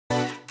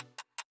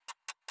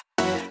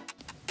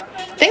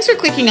Thanks for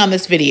clicking on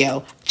this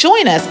video.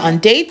 Join us on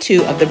day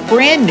 2 of the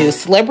brand new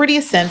Celebrity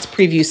Ascent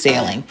preview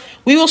sailing.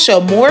 We will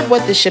show more of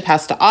what the ship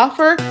has to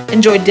offer,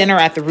 enjoy dinner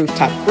at the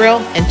Rooftop Grill,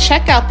 and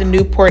check out the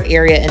new port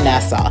area in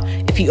Nassau.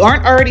 If you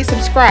aren't already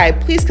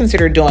subscribed, please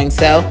consider doing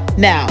so.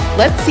 Now,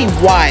 let's see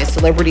why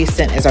Celebrity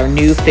Ascent is our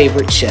new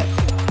favorite ship.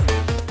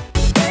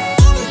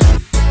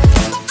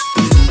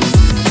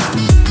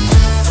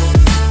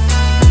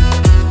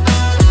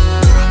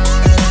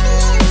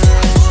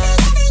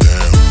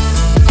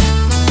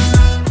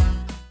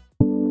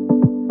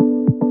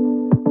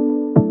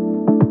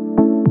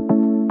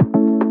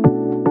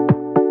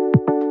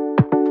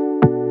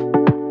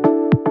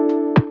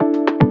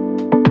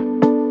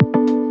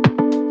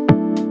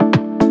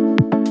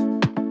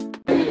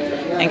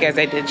 And guys,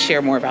 I did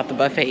share more about the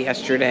buffet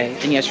yesterday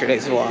in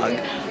yesterday's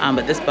vlog,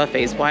 but this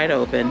buffet is wide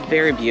open,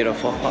 very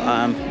beautiful,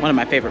 one of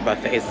my favorite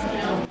buffets.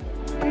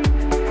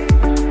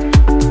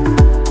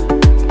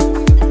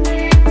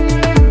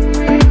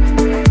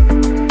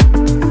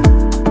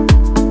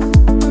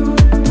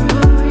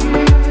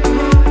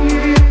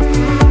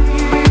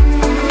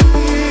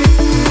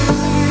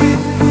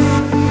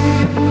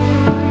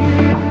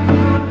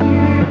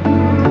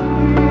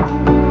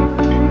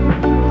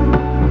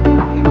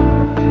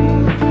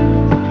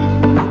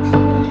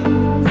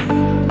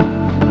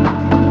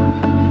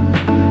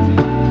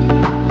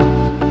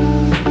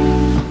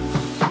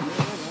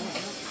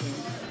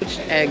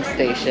 Egg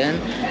station.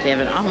 They have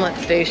an omelet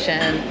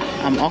station,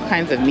 all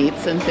kinds of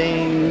meats and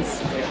things.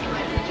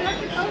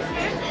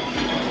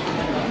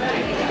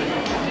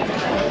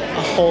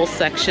 A whole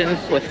section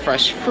with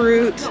fresh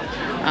fruit.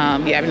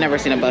 Yeah, I've never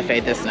seen a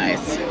buffet this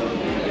nice.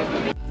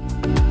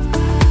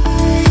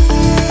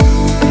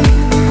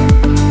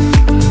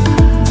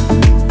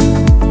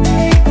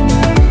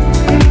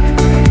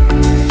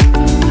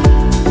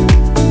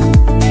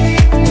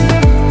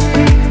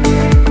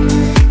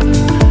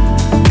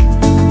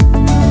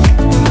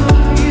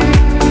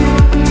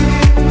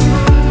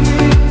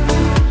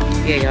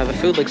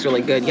 Food looks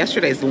really good.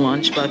 Yesterday's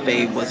lunch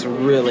buffet was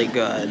really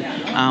good.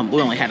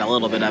 We only had a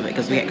little bit of it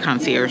because we had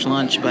concierge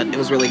lunch, but it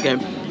was really good.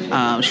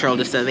 Cheryl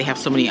just said they have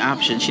so many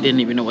options. She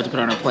didn't even know what to put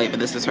on her plate, but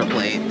this is her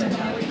plate.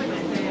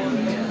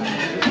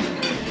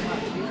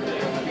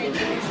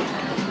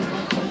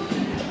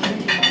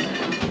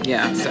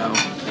 Yeah, so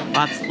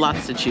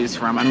lots to choose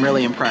from. I'm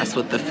really impressed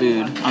with the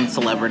food on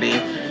Celebrity.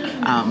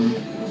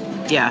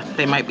 Yeah,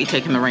 they might be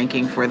taking the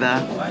ranking for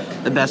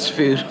the best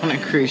food on a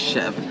cruise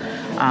ship.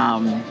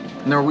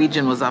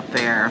 Norwegian was up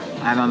there.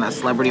 I don't know,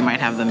 Celebrity might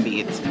have them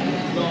beat.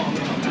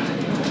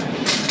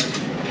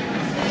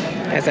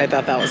 As I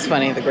thought that was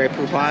funny, the Grey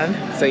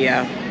Poupon. So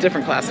yeah,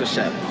 different class of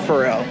ship,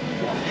 for real.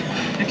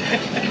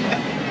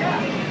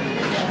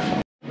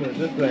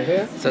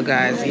 So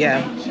guys,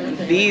 yeah,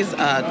 these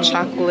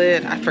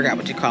chocolate, I forgot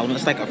what you call them.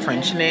 It's like a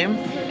French name.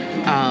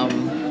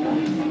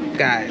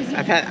 Guys,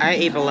 I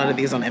ate a lot of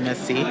these on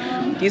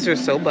MSC. These are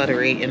so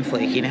buttery and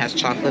flaky and it has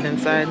chocolate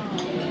inside.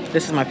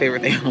 This is my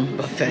favorite thing on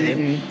the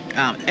buffet.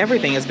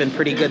 Everything has been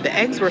pretty good. The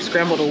eggs were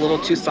scrambled a little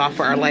too soft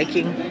for our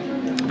liking,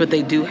 but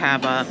they do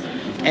have a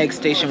egg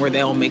station where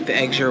they'll make the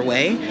eggs your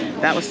way.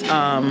 That was,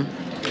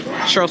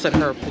 Cheryl said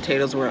her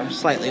potatoes were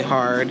slightly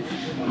hard.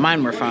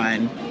 Mine were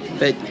fine,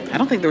 but I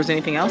don't think there was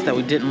anything else that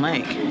we didn't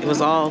like. It was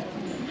all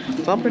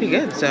pretty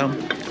good. So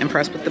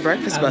impressed with the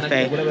breakfast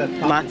buffet.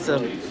 Lots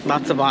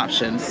of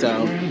options.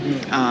 So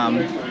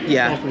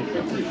yeah.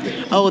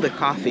 Oh, the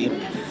coffee.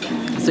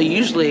 So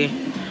usually,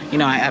 you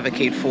know, I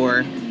advocate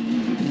for,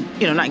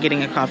 you know, not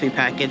getting a coffee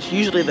package.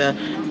 Usually the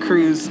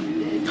cruise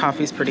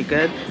coffee is pretty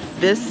good.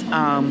 This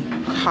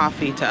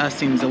coffee to us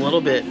seems a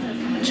little bit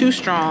too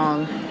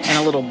strong and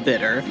a little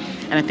bitter.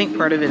 And I think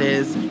part of it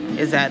is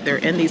that they're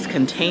in these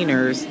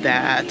containers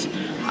that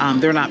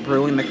they're not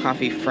brewing the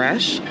coffee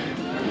fresh.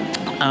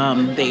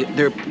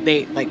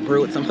 They like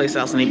brew it someplace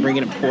else and they bring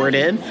it and pour it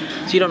in.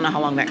 So you don't know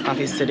how long that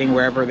coffee is sitting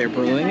wherever they're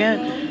brewing it.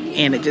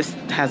 And it just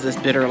has this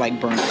bitter,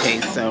 like, burnt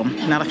taste. So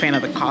not a fan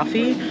of the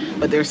coffee,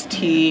 but there's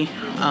tea,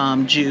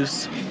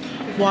 juice,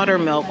 water,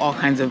 milk, all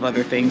kinds of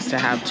other things to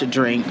have to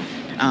drink.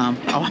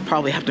 I'll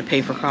probably have to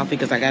pay for coffee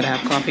because I gotta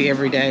have coffee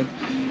every day.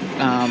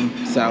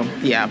 So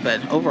yeah,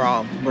 but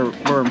overall,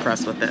 we're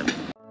impressed with it.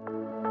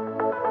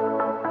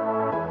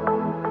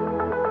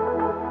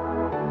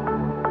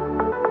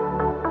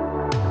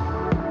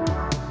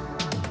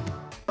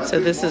 So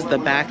this is the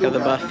back of the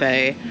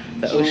buffet,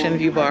 the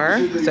Oceanview bar.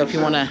 So if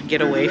you want to get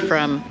away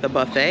from the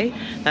buffet,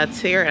 that's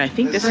here. And I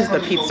think this is the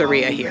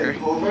pizzeria here.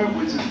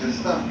 Which is the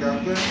staff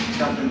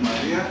Captain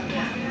Maria.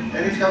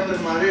 And if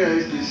Captain Maria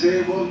is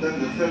disabled,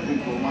 then the third in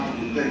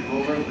command to take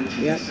over, which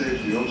is the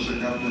safety officer,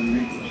 Captain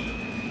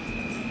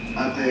Nikos.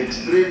 At the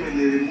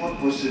extremely remote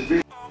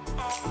possibility.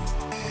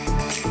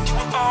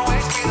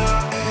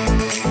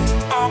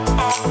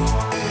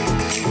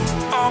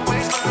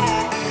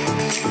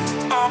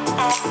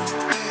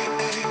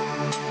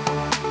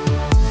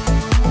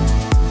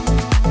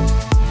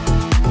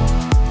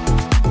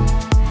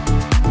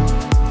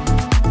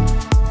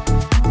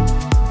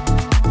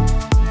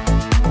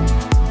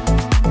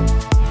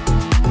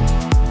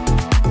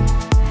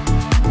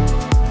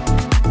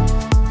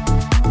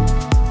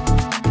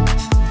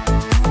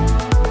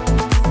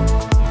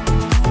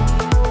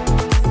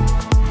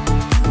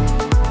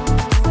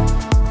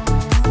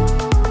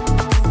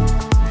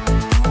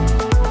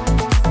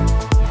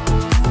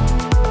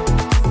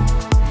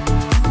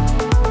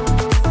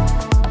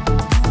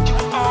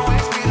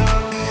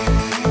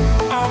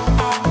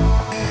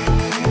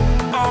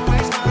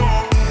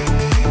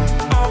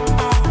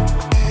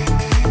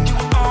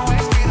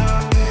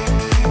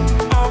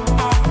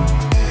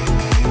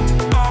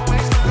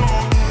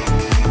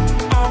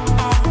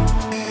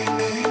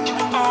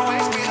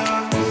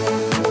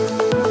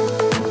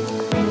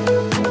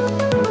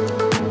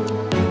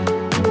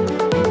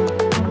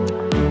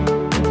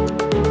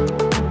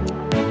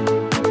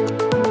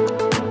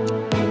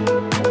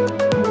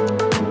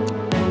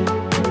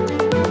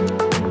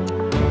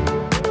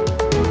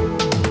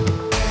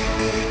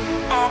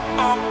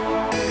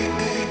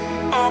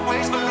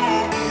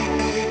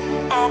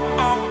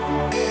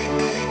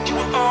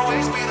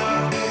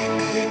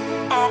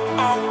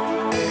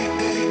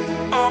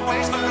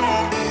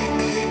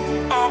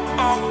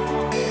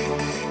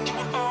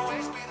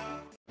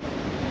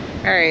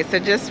 Alright, so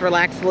just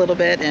relax a little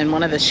bit in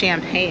one of the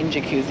champagne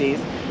jacuzzis.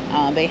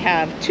 They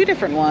have two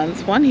different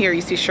ones. One here,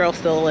 you see Cheryl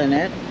still in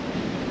it.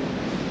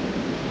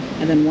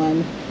 And then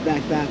one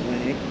back that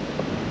way.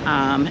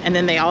 And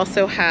then they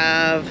also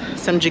have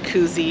some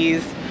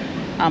jacuzzis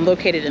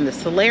located in the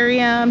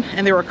solarium.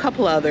 And there were a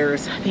couple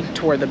others, I think,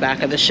 toward the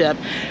back of the ship.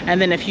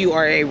 And then if you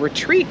are a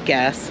retreat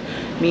guest,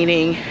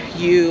 meaning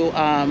you,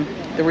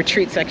 the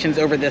retreat section's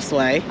over this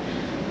way.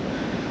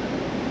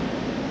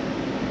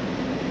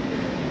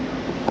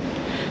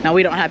 Now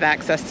we don't have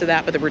access to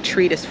that, but the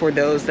retreat is for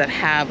those that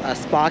have a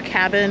spa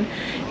cabin,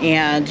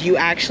 and you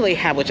actually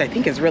have, which I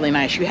think is really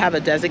nice, you have a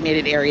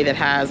designated area that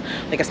has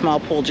like a small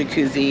pool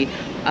jacuzzi,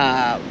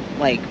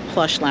 like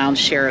plush lounge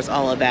chairs,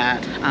 all of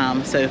that.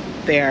 So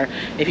there,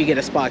 if you get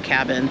a spa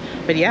cabin.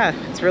 But yeah,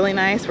 it's really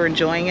nice. We're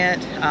enjoying it.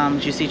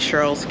 You see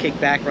Cheryl's kick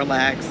back,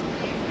 relax.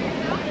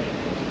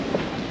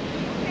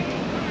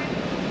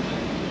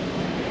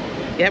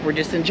 Yep, we're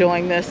just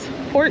enjoying this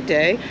port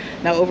day.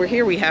 Now over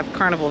here we have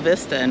Carnival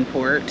Vista in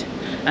port.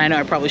 And I know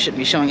I probably shouldn't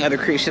be showing other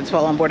cruise ships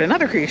while on board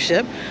another cruise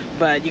ship,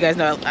 but you guys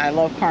know I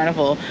love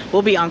Carnival.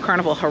 We'll be on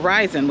Carnival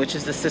Horizon, which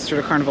is the sister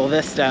to Carnival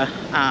Vista,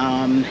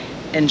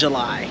 in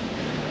July.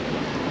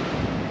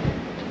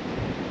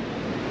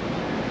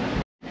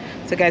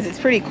 So guys, it's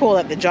pretty cool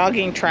that the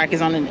jogging track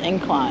is on an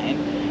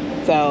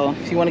incline. So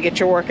if you want to get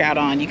your workout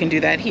on, you can do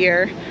that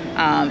here.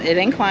 It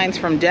inclines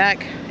from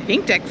deck, I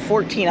think deck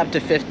 14 up to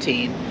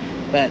 15,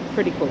 but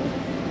pretty cool.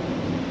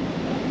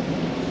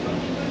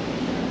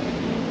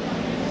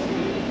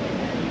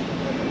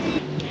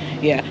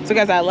 Yeah, so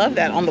guys, I love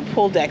that on the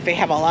pool deck they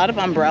have a lot of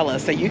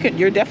umbrellas, so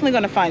you're definitely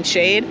going to find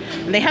shade.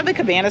 And they have the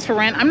cabanas for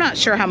rent. I'm not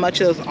sure how much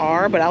those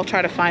are, but I'll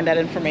try to find that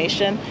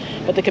information.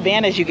 But the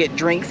cabanas, you get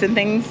drinks and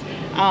things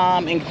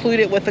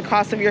included with the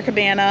cost of your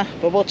cabana,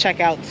 but we'll check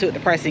out, see what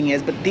the pricing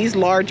is. But these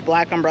large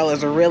black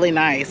umbrellas are really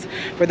nice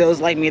for those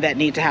like me that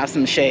need to have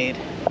some shade.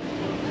 Too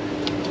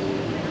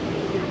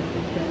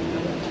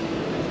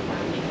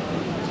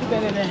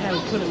bad they didn't have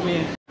to put them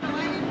in.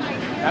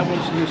 That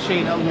one's in the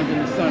shade, that one's in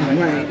the sun.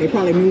 Right, they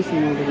probably moved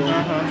from over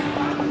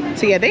there.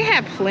 So yeah, they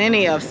have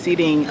plenty of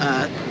seating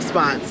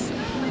spots.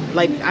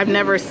 Like, I've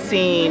never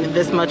seen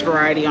this much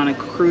variety on a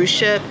cruise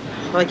ship.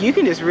 Like, you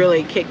can just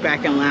really kick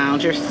back and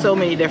lounge. There's so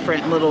many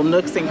different little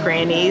nooks and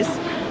crannies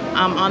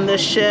on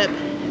this ship.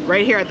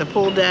 Right here at the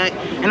pool deck.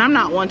 And I'm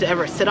not one to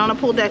ever sit on a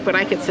pool deck, but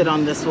I could sit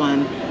on this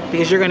one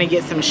because you're gonna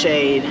get some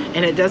shade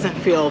and it doesn't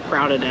feel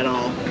crowded at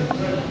all.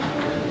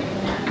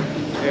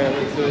 Yeah,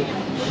 that's good.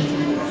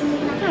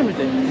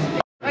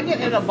 Everything. I get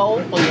in a bowl.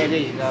 Oh yeah, there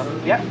you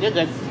go. Yep, you're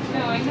good. No,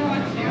 I know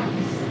what to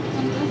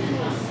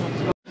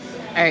do.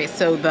 All right,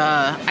 so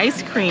the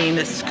ice cream,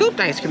 the scooped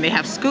ice cream, they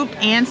have scooped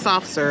and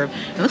soft serve.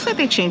 It looks like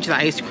they changed the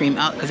ice cream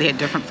out because they had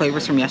different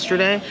flavors from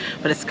yesterday,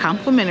 but it's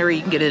complimentary.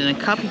 You can get it in a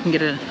cup, you can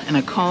get it in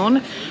a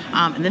cone.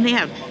 And then they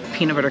have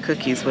peanut butter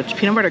cookies, which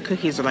peanut butter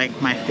cookies are like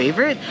my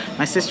favorite,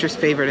 my sister's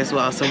favorite as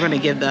well. So we're gonna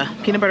give the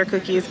peanut butter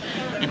cookies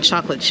and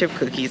chocolate chip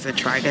cookies a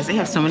try. Guys, they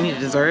have so many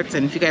desserts,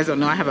 and if you guys don't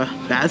know, I have a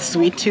bad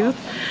sweet tooth,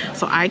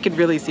 so I could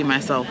really see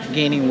myself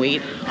gaining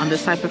weight on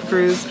this type of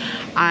cruise.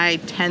 I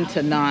tend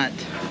to not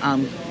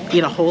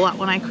eat a whole lot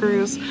when I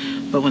cruise,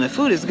 but when the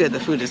food is good, the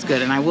food is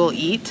good, and I will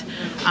eat.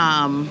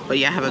 But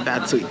yeah, I have a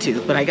bad sweet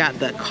tooth. But I got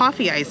the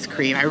coffee ice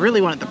cream. I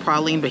really wanted the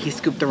praline, but he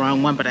scooped the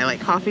wrong one, but I like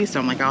coffee, so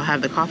I'm like, I'll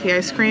have the coffee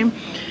ice cream.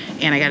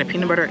 And I got a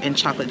peanut butter and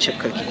chocolate chip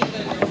cookie.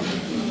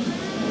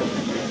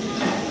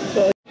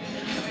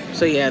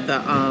 So yeah, the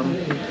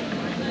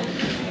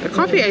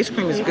coffee ice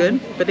cream is good,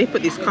 but they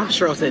put these coffee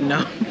Cheryl in.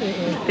 No,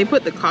 they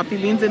put the coffee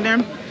beans in there,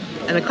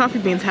 and the coffee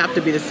beans have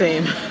to be the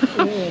same,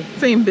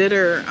 same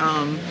bitter,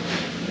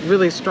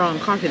 really strong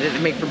coffee that they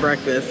make for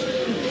breakfast.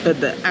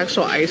 But the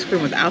actual ice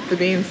cream without the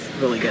beans,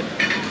 really good.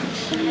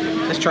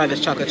 Let's try this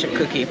chocolate chip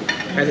cookie,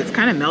 guys. It's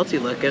kind of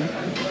melty looking.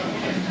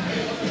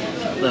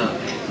 Look,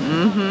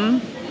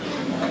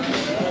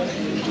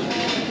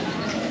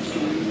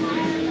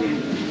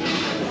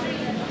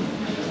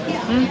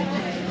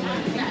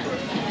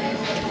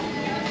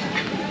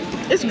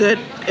 It's good.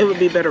 It would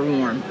be better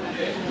warm.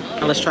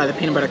 Now let's try the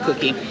peanut butter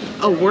cookie.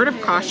 Oh, word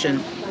of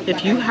caution.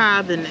 If you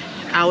have an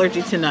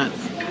allergy to nuts,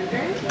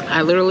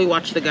 I literally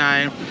watched the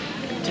guy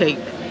take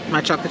my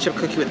chocolate chip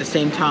cookie with the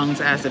same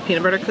tongs as the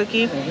peanut butter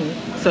cookie.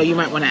 So you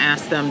might want to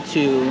ask them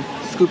to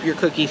scoop your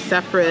cookie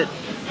separate,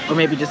 or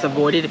maybe just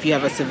avoid it if you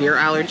have a severe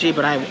allergy.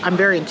 But I'm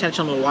very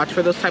intentional to watch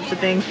for those types of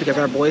things because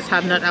our boys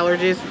have nut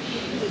allergies,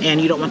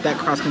 and you don't want that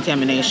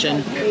cross-contamination.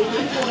 You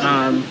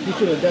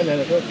should have done that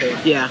at first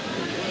place. Yeah.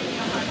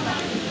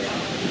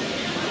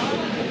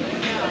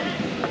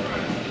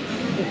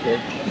 Okay.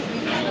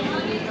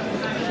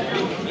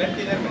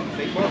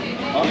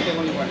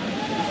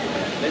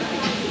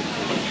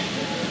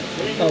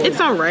 It's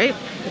all right.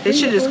 They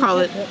should just call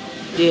it,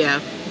 yeah,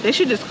 they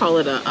should just call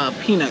it a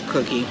peanut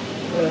cookie.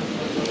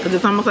 Because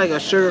it's almost like a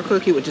sugar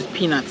cookie with just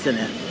peanuts in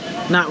it.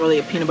 not really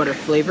a peanut butter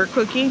flavor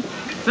cookie.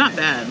 It's not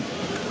bad,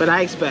 but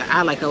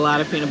I like a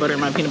lot of peanut butter in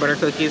my peanut butter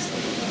cookies,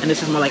 and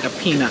this is more like a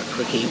peanut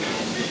cookie.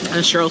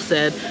 And Cheryl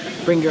said,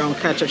 bring your own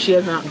ketchup. She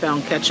has not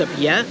found ketchup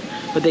yet,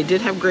 but they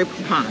did have grape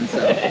poupon, so.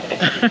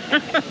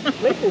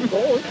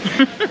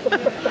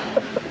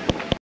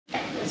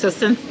 So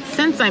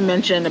since I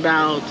mentioned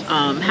about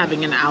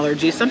having an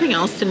allergy, something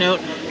else to note,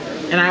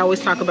 and I always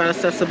talk about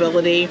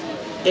accessibility.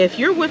 If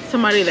you're with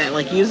somebody that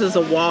like uses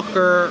a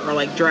walker or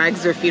like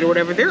drags their feet or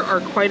whatever, there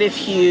are quite a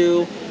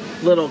few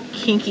little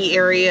kinky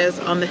areas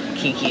on the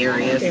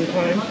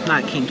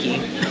not kinky.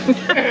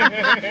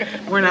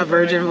 We're not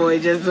Virgin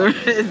Voyages.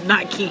 It's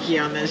not kinky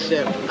on this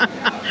ship.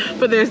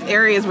 But there's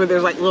areas where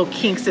there's like little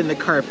kinks in the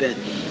carpet,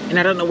 and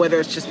I don't know whether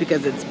it's just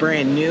because it's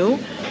brand new,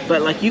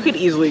 but like you could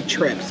easily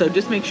trip. So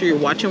just make sure you're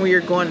watching where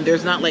you're going.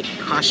 There's not like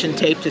caution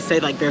tape to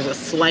say like there's a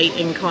slight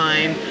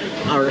incline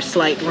or a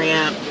slight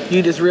ramp.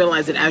 You just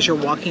realize it as you're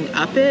walking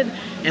up it.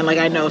 And like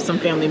I know some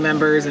family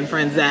members and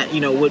friends that,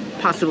 you know, would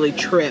possibly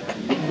trip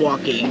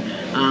walking.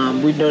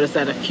 We've noticed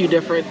that a few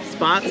different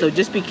spots, so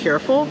just be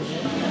careful.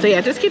 So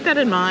yeah, just keep that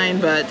in mind.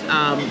 But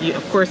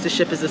of course the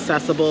ship is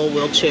accessible,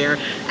 wheelchair.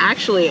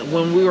 Actually,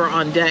 when we were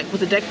on deck,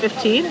 was it deck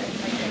 15?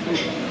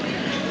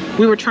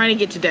 We were trying to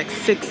get to deck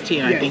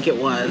 16, I think it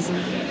was.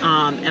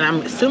 And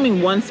I'm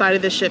assuming one side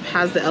of the ship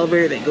has the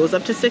elevator that goes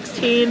up to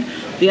 16.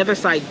 The other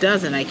side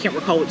doesn't. I can't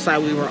recall which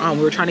side we were on.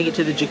 We were trying to get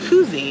to the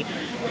jacuzzi,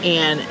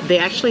 and they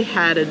actually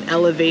had an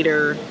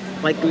elevator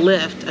like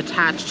lift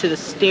attached to the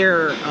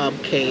stair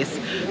case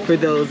for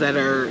those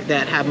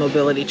that have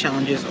mobility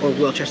challenges or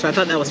wheelchair. So I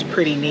thought that was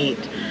pretty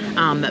neat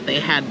that they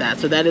had that.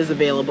 So that is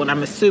available, and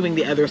I'm assuming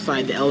the other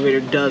side, the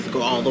elevator does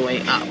go all the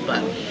way up.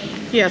 But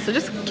yeah, so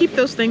just keep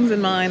those things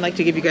in mind. I like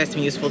to give you guys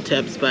some useful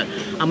tips, but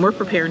we're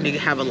preparing to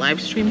have a live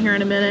stream here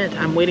in a minute.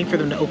 I'm waiting for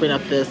them to open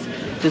up this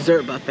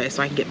dessert buffet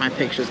so I can get my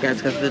pictures, guys,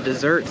 because the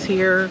desserts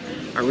here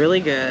are really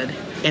good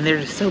and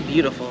they're just so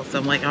beautiful. So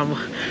I'm like, I'm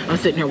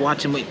sitting here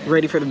watching,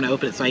 ready for them to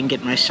open it so I can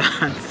get my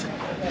shots.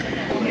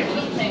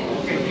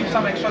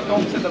 Some extra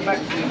domes in the back.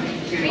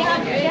 We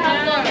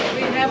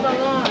have a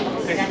lot.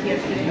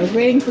 I was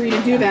waiting for you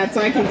to do that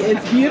so I can,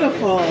 it's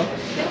beautiful.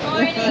 Good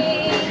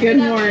morning. Good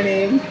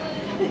morning.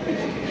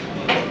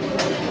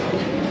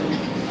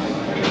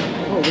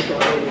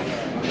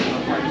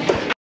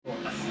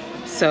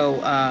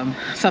 So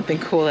something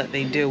cool that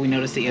they do, we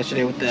noticed it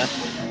yesterday with the,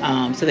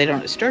 so they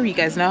don't disturb you.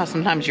 Guys know how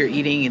sometimes you're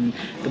eating and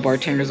the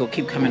bartenders will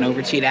keep coming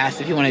over to you to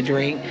ask if you want a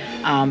drink.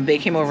 They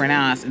came over and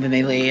asked, and then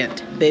they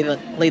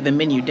lay the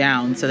menu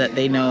down so that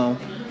they know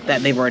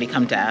that they've already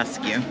come to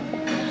ask you.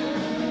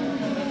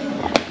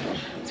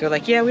 So they're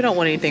like, yeah, we don't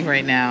want anything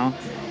right now.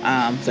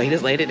 So he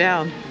just laid it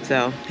down.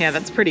 So yeah,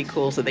 that's pretty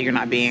cool, so that you're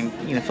not being,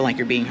 you know, feel like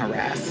you're being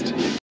harassed.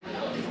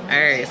 All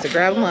right, so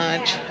grab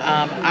lunch.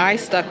 I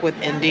stuck with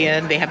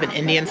Indian. They have an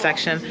Indian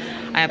section.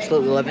 I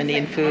absolutely love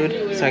Indian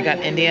food, so I got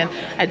Indian.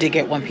 I did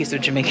get one piece of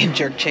Jamaican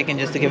jerk chicken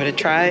just to give it a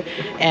try,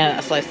 and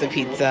a slice of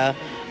pizza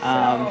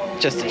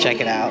just to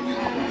check it out.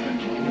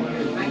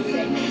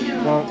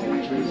 Well,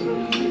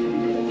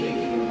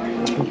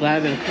 I'm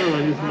glad that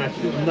Carol used my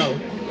food. No.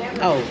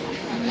 Oh.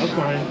 I'm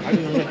fine. I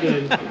can look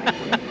good.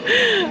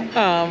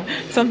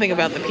 Something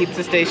about the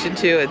pizza station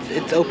too.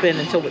 It's open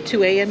until what,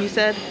 2 a.m. you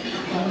said?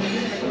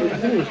 I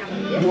think it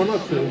was 1 or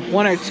 2.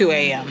 1 or 2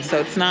 a.m. So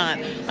it's not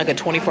like a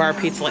 24-hour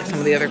pizza like some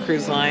of the other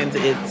cruise lines.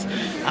 It's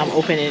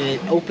open, and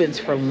it opens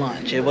for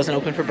lunch. It wasn't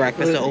open for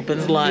breakfast. It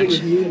opens lunch.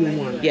 It was noon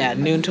to 1. Yeah,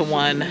 noon to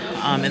 1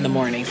 in the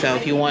morning. So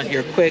if you want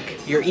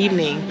your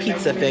evening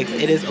pizza fix,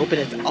 it is open.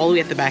 It's all the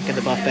way at the back of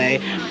the buffet.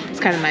 It's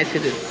kind of nice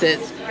because it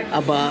sits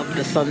above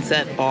the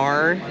Sunset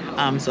Bar.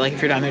 So like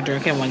if you're down there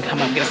drinking and want to come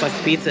up and get a slice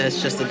of pizza,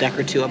 it's just a deck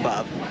or two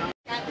above.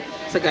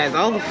 So guys,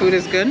 all the food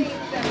is good.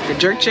 The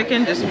jerk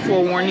chicken, just to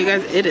forewarn you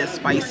guys, it is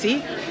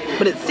spicy,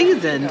 but it's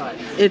seasoned.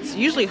 It's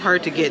usually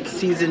hard to get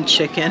seasoned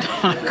chicken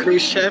on a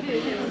cruise ship.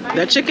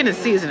 That chicken is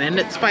seasoned and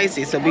it's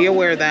spicy, so be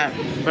aware of that.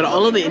 But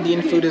all of the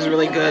Indian food is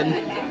really good.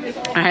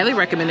 I highly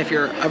recommend if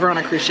you're ever on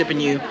a cruise ship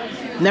and you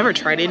never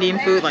tried Indian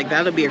food, like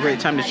that'll be a great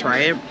time to try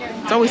it.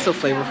 It's always so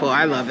flavorful.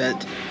 I love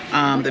it.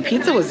 The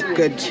pizza was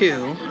good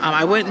too.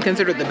 I wouldn't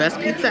consider it the best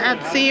pizza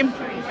at sea,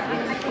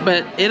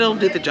 but it'll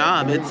do the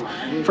job.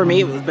 For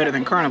me, it was better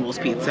than Carnival's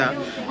pizza.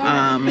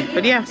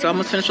 But yeah, so I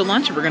almost finished with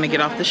lunch and we're gonna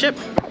get off the ship.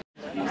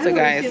 So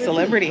guys,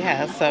 Celebrity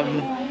has some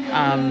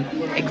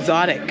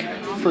exotic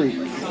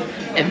fruits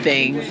and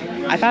things.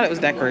 I thought it was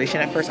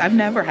decoration at first. I've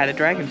never had a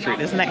dragon fruit.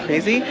 Isn't that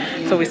crazy?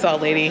 So we saw a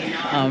lady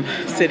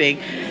sitting,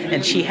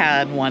 and she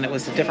had one that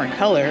was a different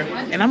color,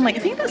 and I'm like, I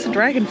think that's a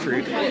dragon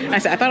fruit. And I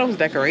said, I thought it was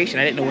decoration.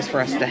 I didn't know it was for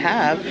us to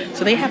have.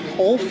 So they have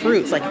whole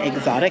fruits, like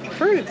exotic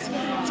fruits.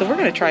 So we're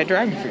gonna try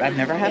dragon fruit. I've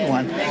never had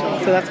one,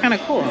 so that's kind of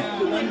cool.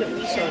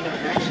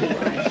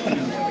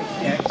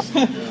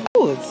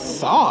 Oh, it's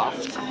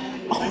soft.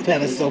 Oh,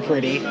 that is so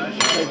pretty.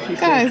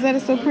 Guys, that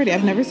is so pretty.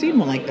 I've never seen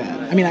one like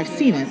that. I mean, I've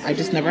seen it. I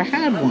just never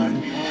had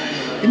one.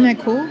 Isn't that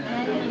cool?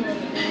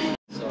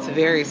 It's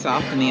very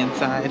soft on the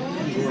inside.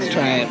 Let's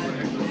try it.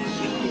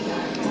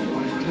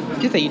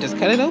 You say you just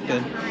cut it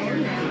open.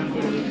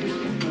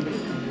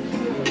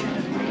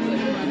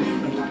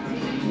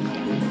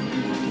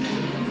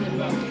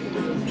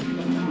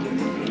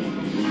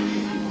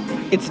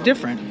 It's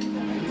different.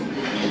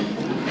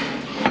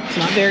 It's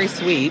not very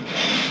sweet.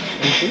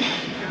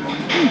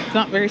 It's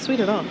not very sweet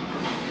at all.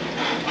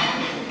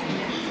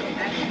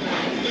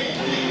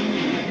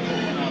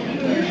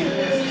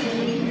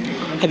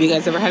 Have you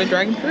guys ever had a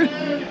dragon fruit?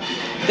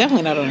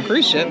 Definitely not on a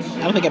cruise ship.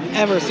 I don't think I've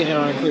ever seen it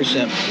on a cruise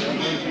ship.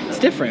 It's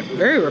different.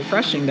 Very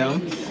refreshing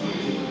though.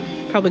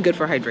 Probably good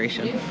for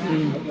hydration.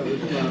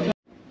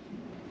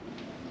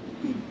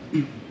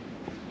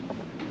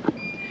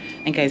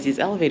 And guys, these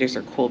elevators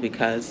are cool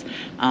because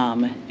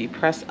if you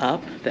press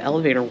up, the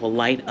elevator will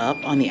light up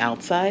on the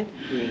outside.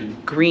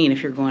 Green,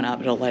 if you're going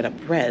up, it'll light up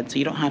red. So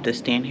you don't have to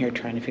stand here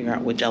trying to figure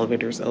out which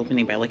elevator is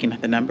opening by looking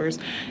at the numbers.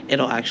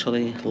 It'll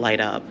actually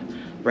light up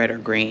red or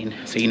green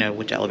so you know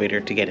which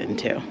elevator to get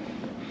into.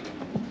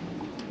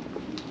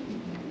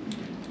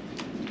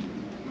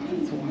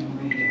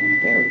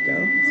 There we go.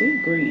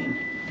 See, green.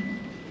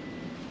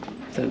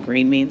 So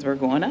green means we're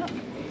going up.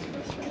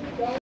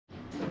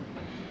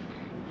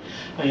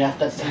 Oh yeah,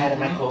 that's the head of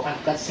my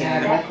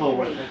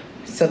coworker.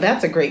 So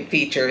that's a great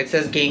feature. It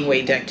says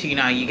gangway deck 2.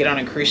 Now you get on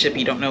a cruise ship,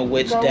 you don't know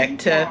which deck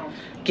to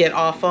get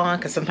off on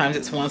because sometimes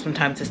it's 1,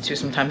 sometimes it's 2,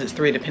 sometimes it's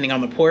 3, depending on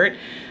the port.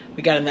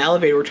 We got in the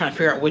elevator, we're trying to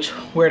figure out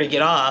where to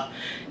get off,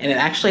 and it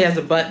actually has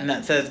a button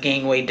that says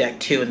gangway deck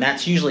 2, and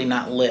that's usually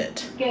not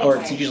lit, or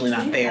it's usually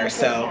not there.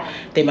 So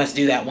they must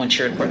do that once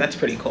you're in port. That's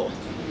pretty cool.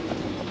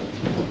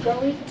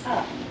 Going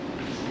up.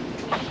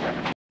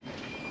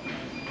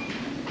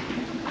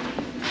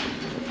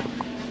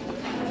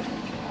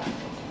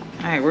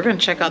 All right, we're gonna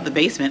check out the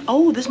basement.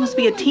 Oh, this must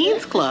be a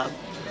teens club.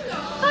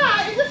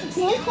 Hi, is this a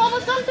teens club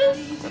or something?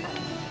 This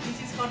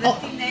is for the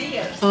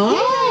teenagers.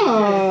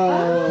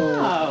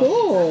 Oh,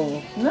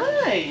 cool.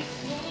 Nice.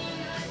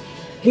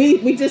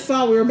 We just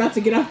saw we were about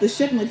to get off the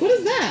ship. I'm like, what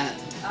is that?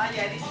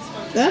 Yeah, this is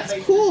for the That's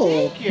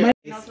cool. Thank you.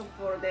 and also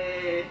for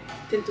the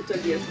 10 to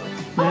 12 years old.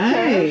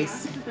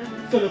 Nice.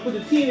 So to put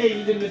the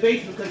teenagers in the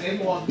basement because they're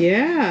more.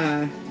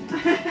 Yeah.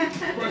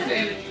 Well,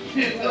 this, the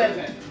new one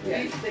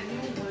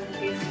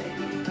is the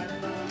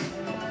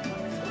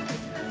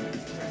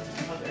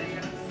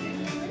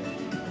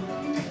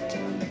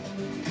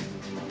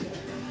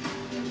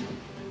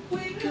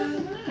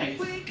Nice.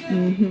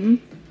 Mm-hmm.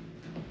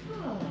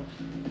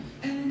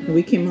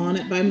 We came on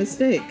it by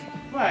mistake.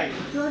 Right,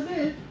 sure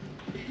did.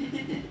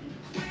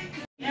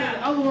 Yeah,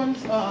 the other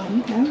ones,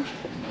 Okay.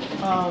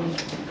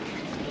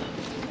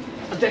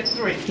 deck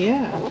 3.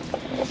 Yeah.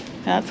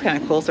 That's kind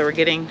of cool. So we're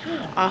getting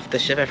off the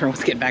ship.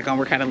 Everyone's getting back on.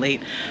 We're kind of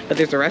late. But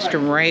there's a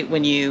restroom right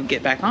when you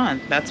get back on.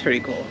 That's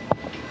pretty cool.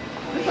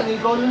 This one you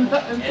go in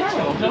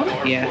Cheryl, don't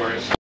it? Yeah.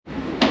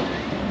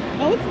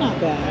 Oh, it's not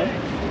bad.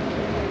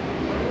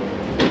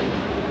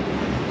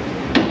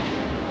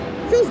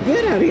 Feels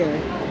good out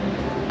here.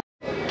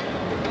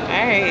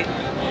 All right.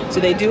 So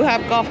they do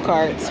have golf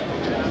carts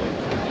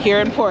here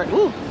in Port.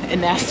 Ooh,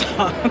 in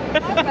Nassau.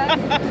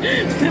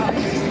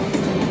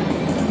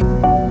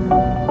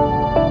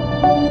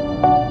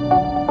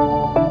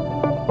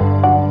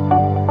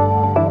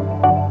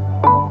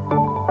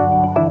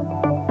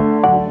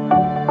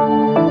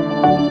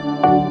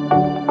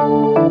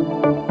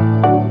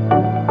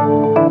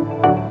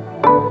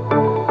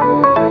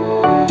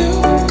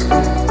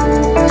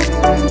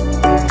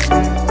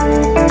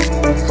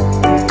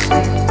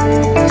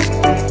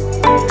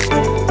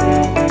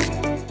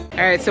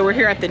 So we're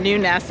here at the new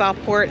Nassau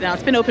port. Now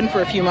it's been open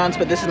for a few months,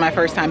 but this is my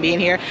first time being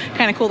here.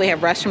 Kind of cool. They have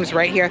restrooms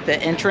right here at the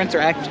entrance or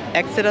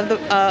exit of the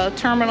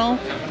terminal.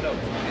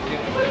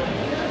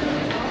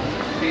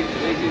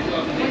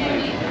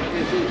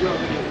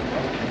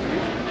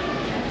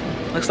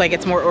 Looks like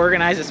it's more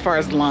organized as far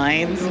as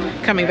lines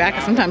coming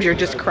back. Sometimes you're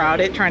just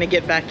crowded trying to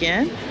get back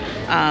in.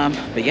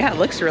 But yeah, it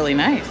looks really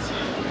nice.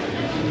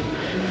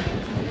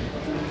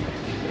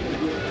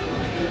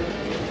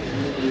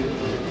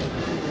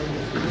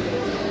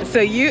 So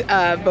you,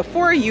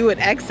 before you would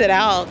exit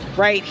out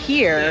right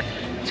here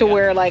to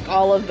where like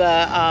all of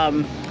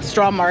the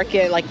straw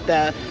market, like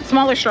the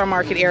smaller straw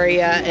market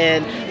area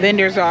and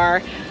vendors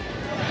are.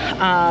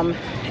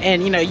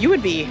 And you know, you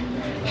would be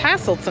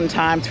hassled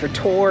sometimes for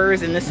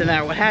tours and this and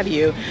that, what have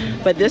you.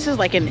 But this is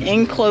like an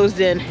enclosed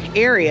in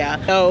area.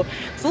 So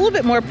it's a little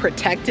bit more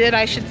protected.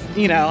 I should,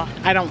 you know,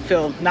 I don't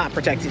feel not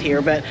protected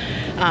here, but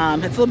it's a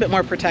little bit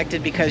more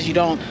protected because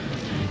you're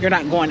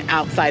not going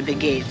outside the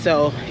gate.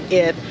 So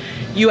if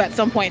you at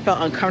some point felt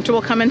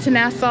uncomfortable coming to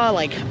Nassau,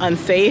 like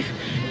unsafe,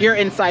 you're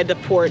inside the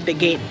port, the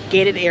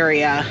gated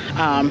area.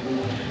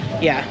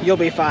 Yeah, you'll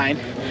be fine.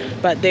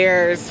 But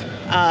there's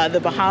the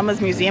Bahamas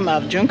Museum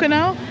of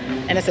Junkanoo,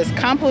 and it says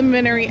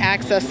complimentary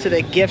access to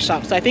the gift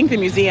shop. So I think the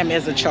museum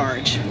is a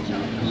charge.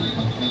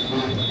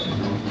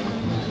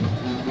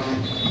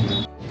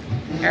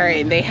 All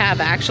right, they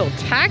have an actual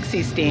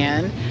taxi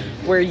stand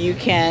where you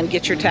can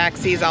get your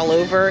taxis all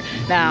over.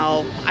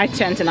 Now, I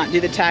tend to not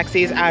do the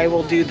taxis. I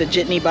will do the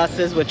jitney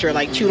buses, which are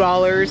like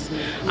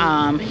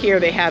 $2. Here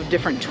they have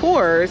different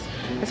tours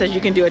It says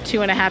you can do a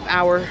 2.5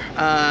 hour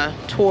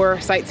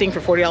tour sightseeing for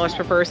 $40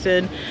 per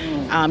person.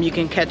 You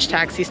can catch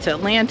taxis to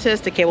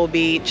Atlantis, to Cable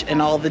Beach,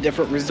 and all the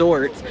different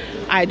resorts.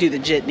 I do the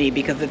jitney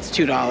because it's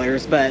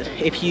 $2, but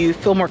if you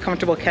feel more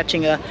comfortable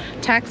catching a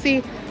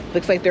taxi,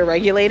 looks like they're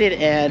regulated,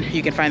 and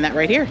you can find that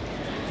right here.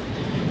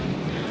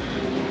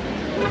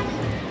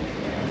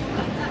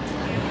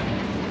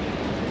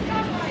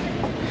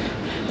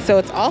 So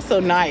it's also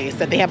nice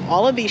that they have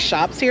all of these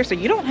shops here, so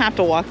you don't have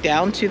to walk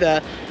down to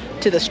the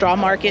straw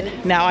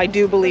market. Now I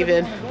do believe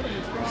in,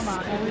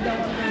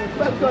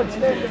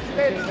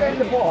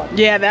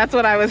 yeah, that's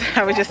what I was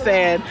just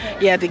saying.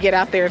 Yeah, to get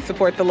out there and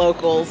support the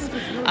locals.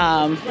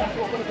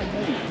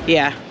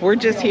 Yeah, we're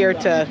just here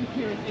to,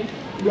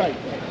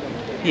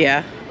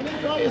 yeah.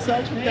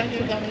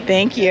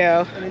 Thank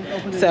you.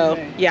 So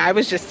yeah, I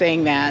was just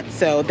saying that.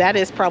 So that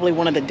is probably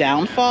one of the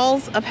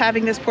downfalls of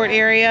having this port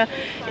area,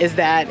 is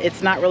that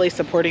it's not really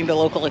supporting the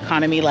local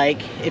economy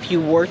like if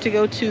you were to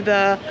go to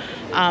the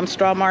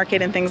straw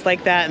market and things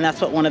like that. And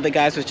that's what one of the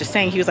guys was just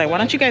saying. He was like, why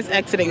don't you guys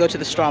exit and go to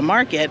the straw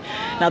market?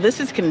 Now this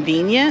is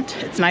convenient.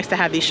 It's nice to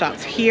have these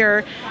shops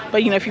here,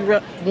 but you know, if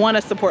you want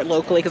to support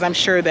locally, because I'm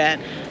sure that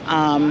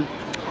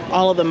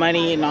all of the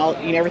money and all,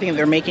 you know, everything that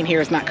they're making here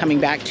is not coming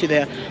back to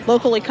the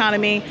local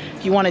economy.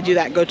 If you want to do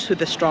that, go to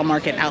the straw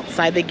market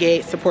outside the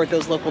gate, support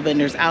those local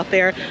vendors out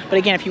there. But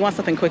again, if you want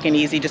something quick and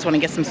easy, just want to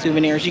get some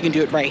souvenirs, you can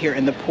do it right here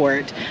in the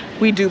port.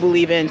 We do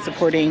believe in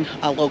supporting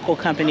local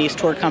companies,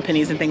 tour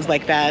companies, and things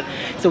like that.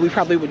 So we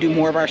probably would do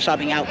more of our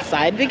shopping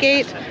outside the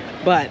gate.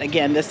 But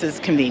again, this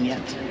is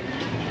convenient.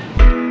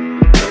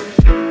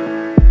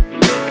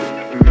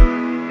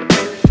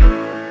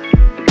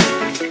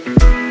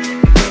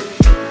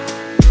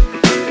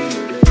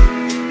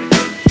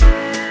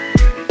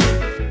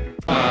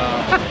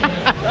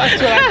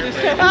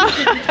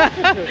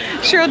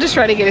 Cheryl just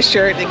tried to get a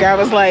shirt. The guy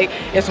was like,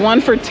 it's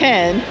 1 for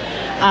 $10,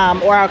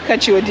 or I'll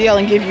cut you a deal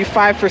and give you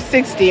 5 for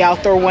 $60. I'll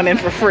throw 1 in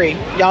for free.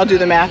 Y'all do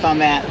the math on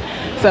that.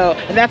 So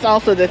that's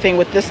also the thing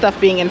with this stuff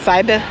being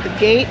inside the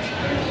gate.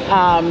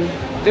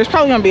 There's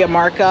probably going to be a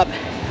markup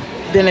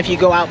than if you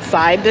go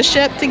outside the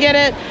ship to get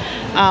it,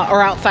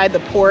 or outside the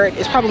port.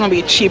 It's probably going to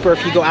be cheaper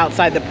if you go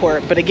outside the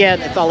port. But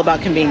again, it's all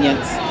about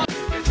convenience.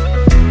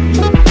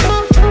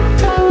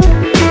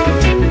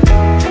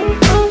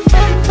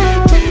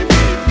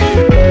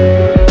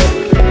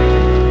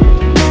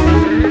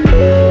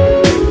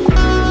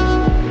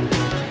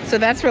 So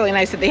that's really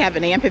nice that they have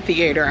an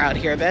amphitheater out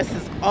here. This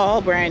is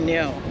all brand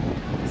new.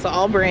 So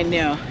all brand new.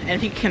 And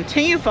if you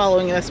continue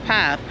following this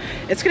path,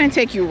 it's going to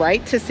take you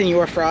right to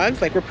Senor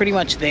Frogs. Like, we're pretty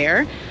much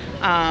there.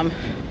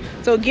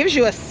 So it gives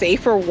you a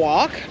safer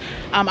walk.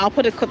 I'll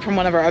put a clip from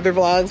one of our other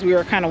vlogs. We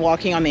were kind of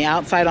walking on the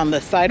outside on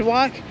the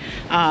sidewalk.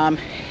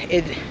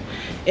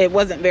 It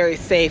wasn't very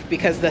safe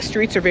because the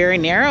streets are very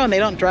narrow and they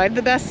don't drive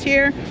the best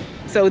here.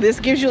 So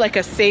this gives you like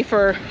a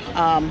safer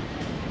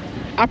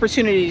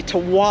opportunity to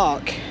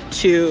walk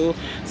to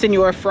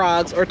Senor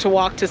Frogs, or to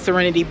walk to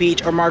Serenity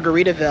Beach or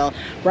Margaritaville,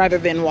 rather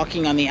than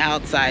walking on the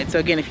outside. So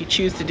again, if you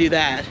choose to do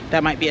that,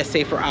 that might be a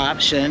safer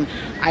option.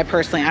 I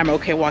personally, I'm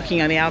okay walking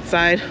on the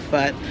outside,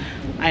 but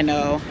I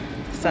know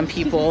some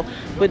people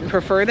wouldn't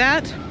prefer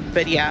that.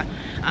 But yeah,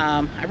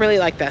 I really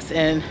like this,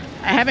 and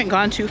I haven't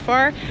gone too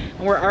far,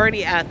 and we're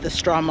already at the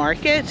straw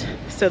market.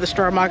 So the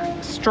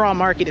straw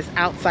market is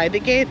outside the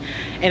gate,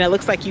 and it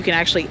looks like you can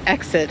actually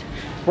exit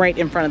right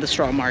in front of the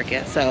straw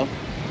market. So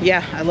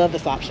yeah, I love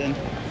this option.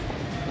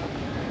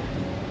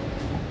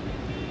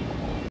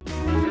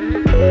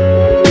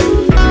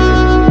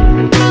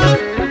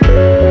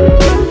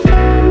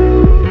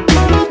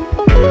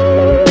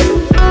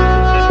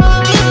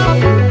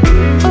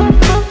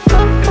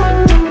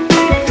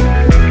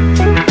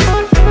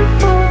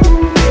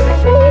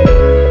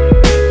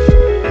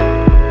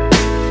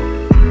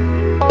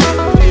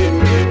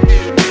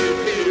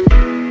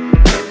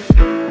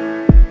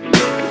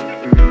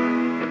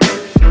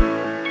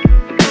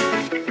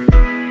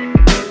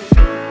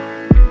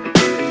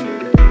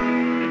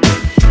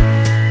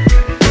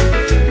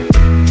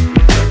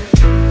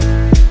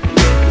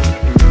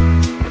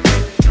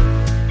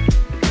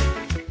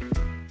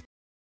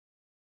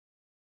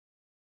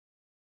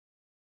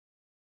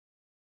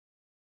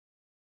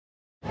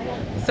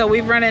 So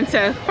we've run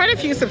into quite a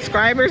few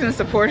subscribers and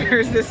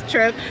supporters this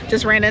trip.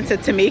 Just ran into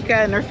Tamika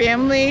and her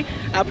family.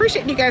 I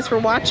appreciate you guys for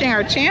watching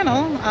our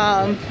channel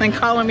and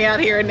calling me out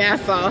here in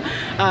Nassau,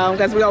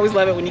 because we always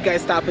love it when you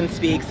guys stop and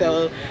speak.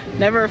 So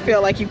never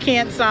feel like you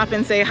can't stop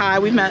and say hi.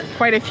 We've met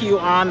quite a few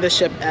on the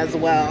ship as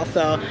well.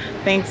 So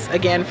thanks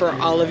again for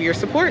all of your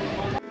support.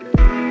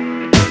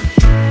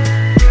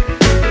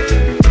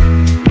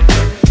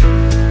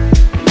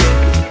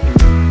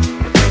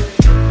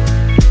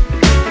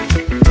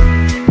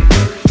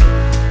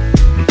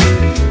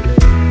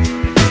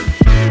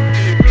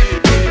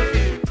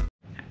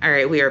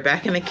 We are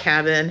back in the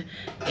cabin,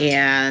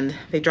 and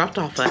they dropped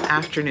off an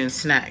afternoon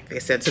snack, they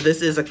said. So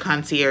this is a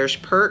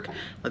concierge perk.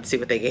 Let's see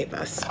what they gave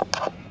us.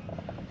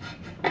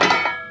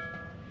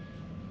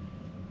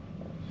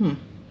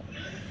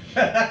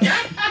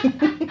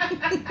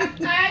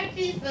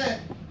 She's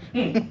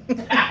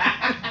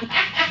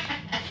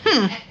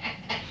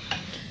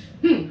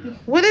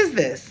What is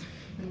this?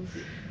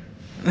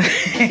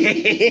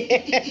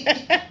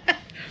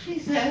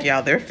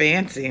 Y'all, they're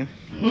fancy.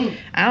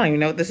 I don't even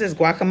know what this is.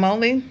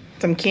 Guacamole,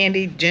 some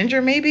candied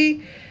ginger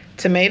maybe,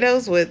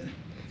 tomatoes with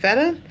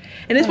feta.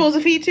 And it's supposed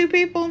to feed 2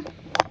 people?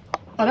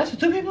 Oh, that's for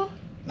 2 people?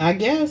 I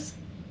guess.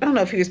 I don't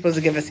know if he was supposed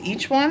to give us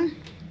each one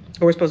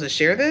or we're supposed to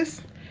share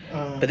this.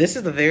 But this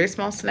is a very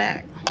small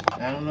snack.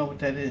 I don't know what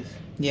that is.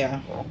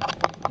 Yeah.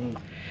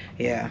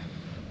 Yeah.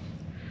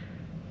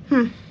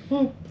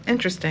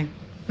 Interesting.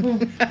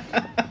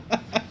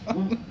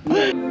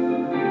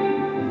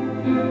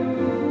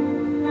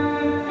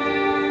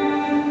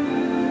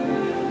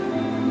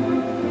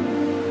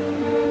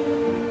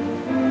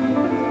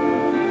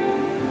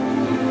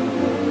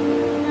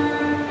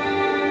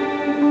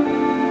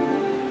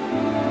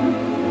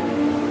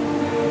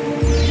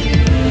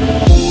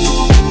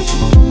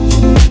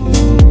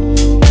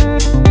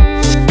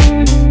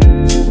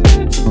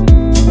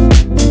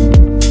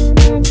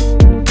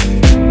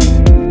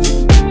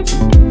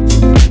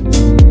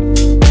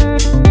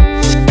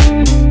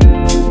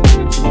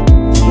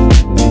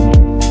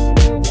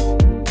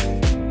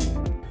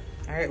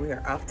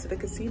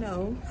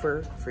 Casino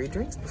for free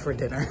drinks before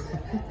dinner.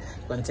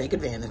 Going to take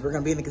advantage. We're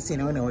going to be in the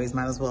casino anyways.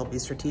 Might as well be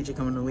strategic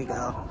when we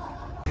go.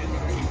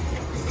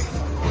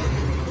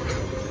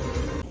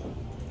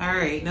 All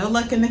right, no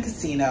luck in the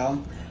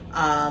casino.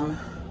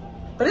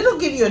 But it'll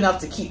give you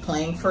enough to keep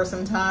playing for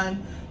some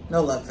time.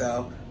 No luck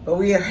though. But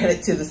we are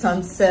headed to the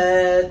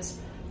Sunset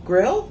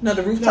Grill? No,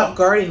 the Rooftop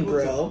Garden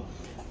Grill.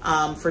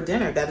 For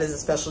dinner. That is a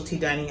specialty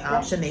dining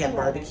option. They have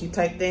barbecue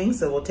type things,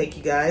 so we'll take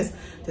you guys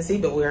to see,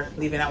 but we're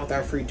leaving out with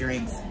our free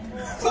drinks.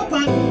 So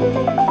fun.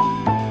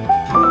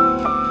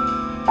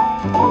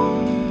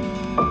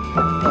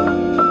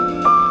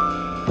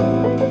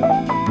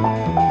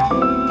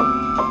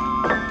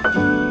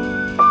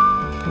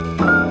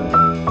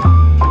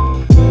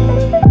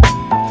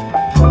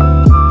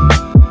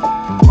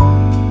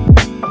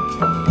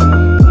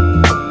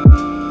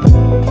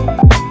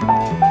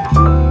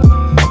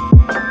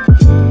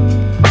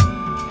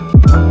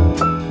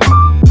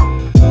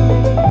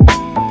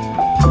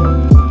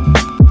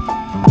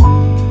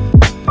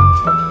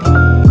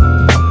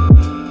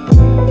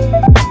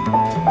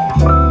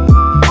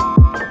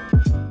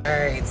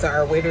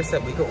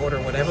 Said we could order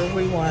whatever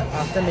we want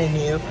off the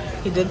menu.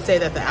 He did say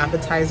that the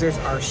appetizers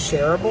are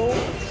shareable,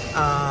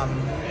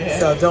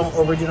 so don't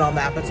overdo it on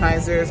the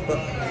appetizers, but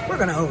we're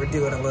gonna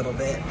overdo it a little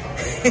bit.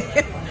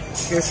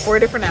 There's 4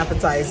 different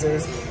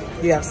appetizers.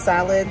 You have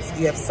salads,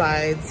 you have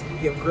sides,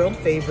 you have grilled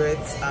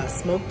favorites,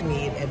 smoked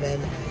meat, and then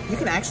you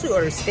can actually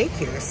order steak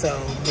here. So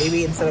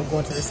maybe instead of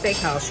going to the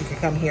steakhouse, you can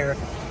come here.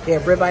 They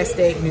have ribeye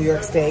steak, New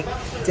York steak,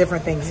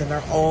 different things, and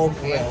they're all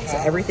grilled. So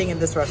everything in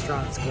this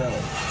restaurant is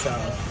grilled. So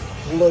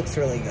looks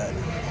really good.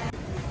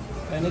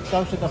 And it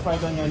comes with a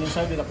fried onion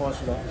inside with a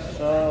coleslaw.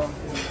 So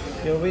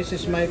your wish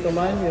is my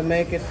command. You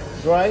make it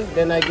dry,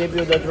 then I give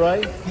you the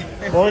dry.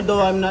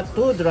 Although I'm not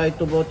too dry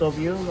to both of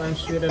you, I'm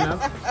sweet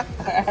enough.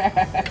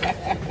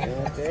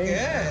 Okay.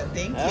 Good,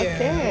 thank you.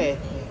 Okay.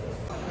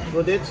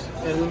 Good it.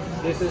 And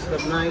this is the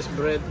nice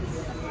bread,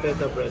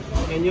 feta bread.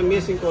 And you're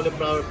missing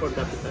cauliflower for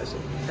the appetizer.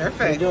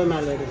 Perfect. Enjoy,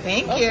 my lady.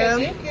 Thank you.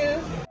 Thank you.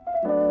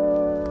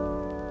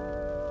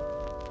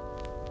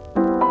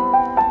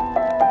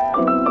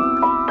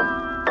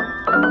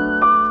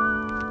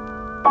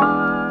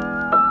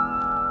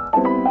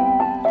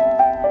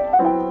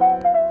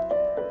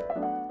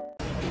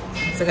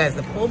 So guys,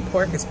 the pulled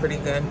pork is pretty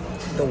good.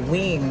 The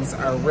wings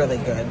are really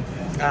good.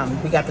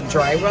 We got the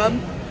dry rub.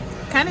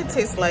 Kind of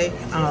tastes like,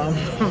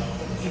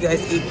 you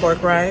guys eat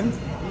pork rinds?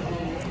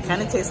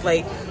 Kind of tastes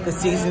like the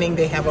seasoning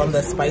they have on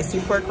the spicy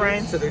pork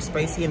rinds. So they're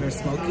spicy and they're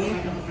smoky.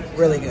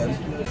 Really good.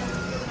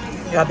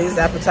 Yeah, these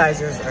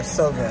appetizers are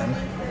so good.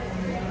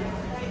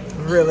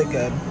 Really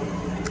good.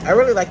 I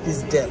really like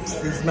these dips.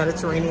 These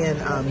Mediterranean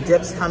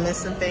dips,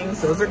 hummus and things.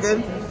 Those are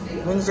good.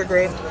 Wings are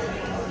great.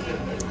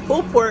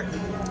 Pulled pork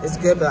is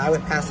good, but I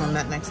would pass on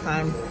that next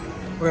time.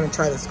 We're gonna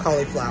try this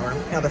cauliflower.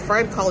 Now the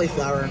fried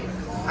cauliflower,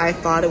 I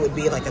thought it would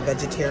be like a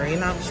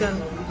vegetarian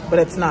option, but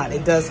it's not.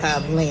 It does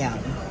have lamb.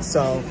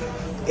 So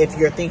if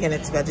you're thinking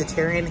it's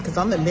vegetarian, because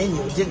on the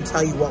menu, it didn't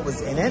tell you what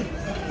was in it.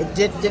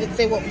 Did it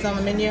say what was on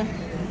the menu?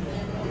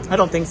 I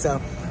don't think so.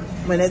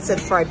 When it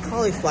said fried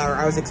cauliflower,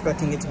 I was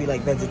expecting it to be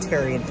like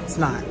vegetarian. It's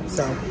not.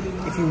 So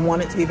if you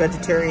want it to be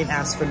vegetarian,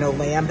 ask for no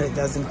lamb, but it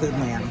does include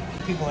lamb.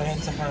 People are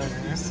into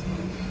burgers.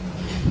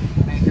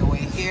 Make your way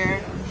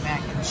here.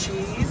 Mac and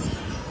cheese,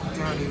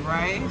 dirty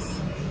rice,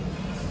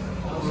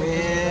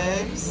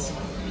 ribs,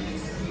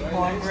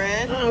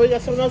 cornbread. Oh, we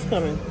got something else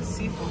coming.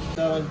 Seafood.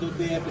 So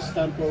we have a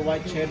stand for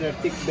white cheddar,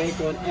 thick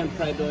bacon, and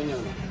fried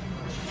onion.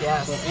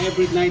 Yes. So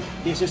every night,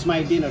 this is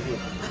my dinner here.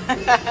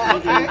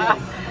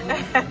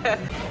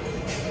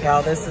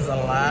 Y'all, this is a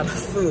lot of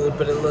food,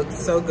 but it looks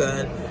so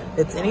good. If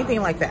it's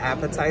anything like the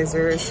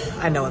appetizers,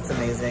 I know it's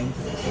amazing.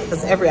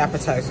 Because every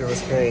appetizer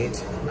was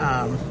great.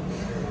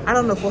 I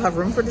don't know if we'll have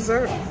room for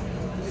dessert.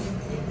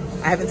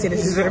 I haven't seen a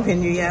dessert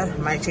menu yet.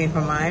 Might change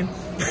my mind.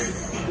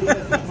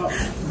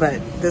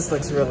 But this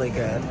looks really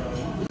good.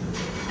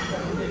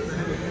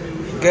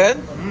 Good?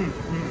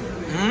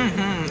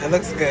 Mm-hmm. It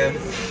looks good.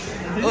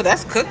 Oh,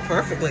 that's cooked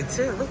perfectly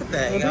too. Look at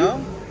that,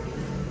 yo.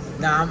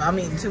 No, I'm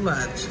eating too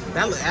much.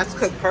 That's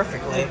cooked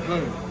perfectly.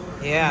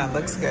 Yeah, it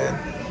looks good.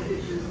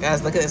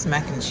 Guys, look at this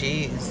mac and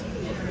cheese.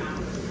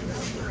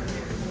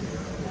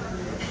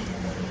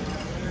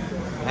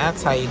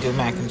 That's how you do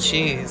mac and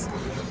cheese.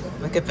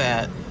 Look at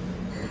that.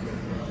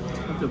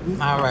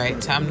 All right,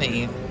 time to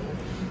eat.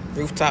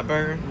 Rooftop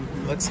burger.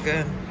 Looks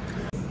good.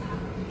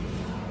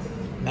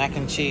 Mac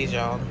and cheese,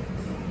 y'all.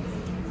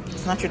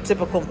 It's not your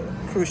typical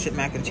cruise ship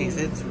mac and cheese.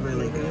 It's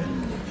really good.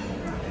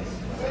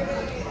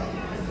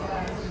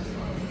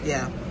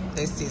 Yeah,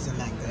 they season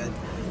that good.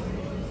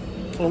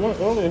 So what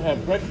earlier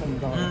had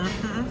breadcrumbs on it.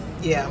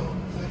 Yeah.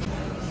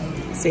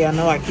 See, I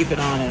know I keep it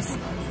honest.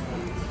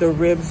 The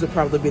ribs would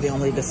probably be the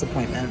only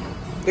disappointment.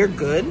 They're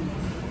good.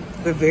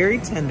 They're very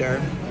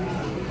tender,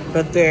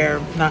 but they're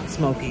not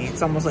smoky.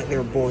 It's almost like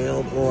they're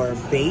boiled or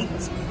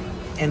baked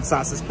and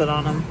sauce is put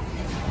on them.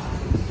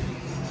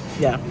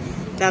 Yeah,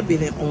 that'd be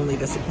the only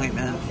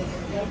disappointment.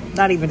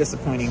 Not even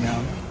disappointing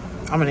though.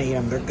 I'm gonna eat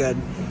them, they're good.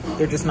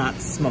 They're just not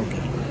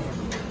smoky.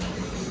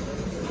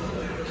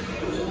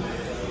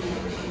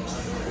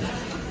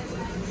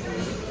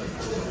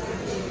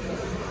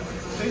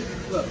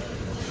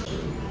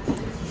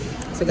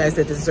 So guys,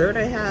 the dessert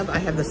I have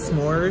the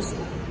s'mores.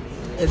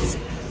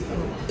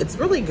 It's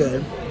really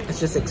good. It's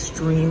just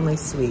extremely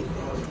sweet.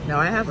 Now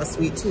I have a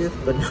sweet tooth,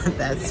 but not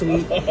that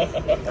sweet.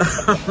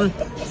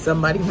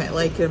 Somebody might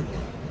like it.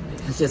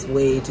 It's just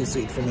way too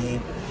sweet for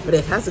me, but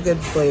it has a good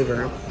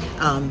flavor.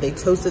 They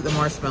toasted the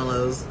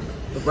marshmallows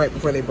right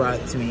before they brought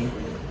it to me.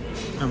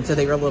 So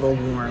they were a little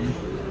warm.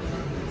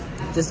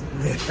 Just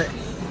very,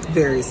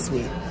 very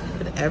sweet.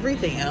 But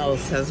everything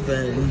else has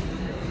been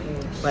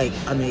like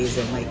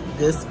amazing. Like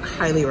this,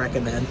 highly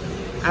recommend.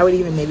 I would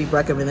even maybe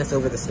recommend this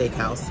over the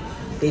steakhouse.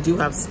 They do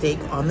have steak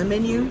on the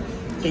menu,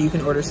 so you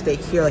can order steak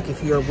here. Like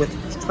if you're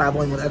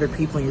traveling with other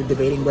people and you're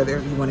debating whether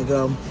you want to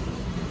go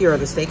here or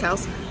the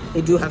steakhouse,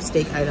 they do have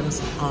steak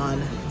items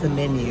on the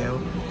menu.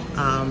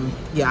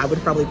 Yeah, I would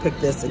probably pick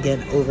this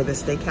again over the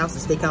steakhouse.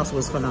 The steakhouse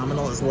was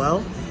phenomenal as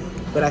well,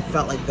 but I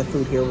felt like the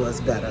food here was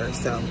better.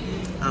 So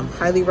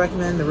highly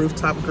recommend the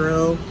Rooftop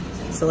Grill,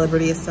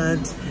 Celebrity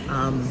Ascent.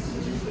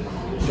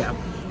 Yeah,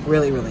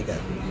 really, really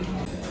good.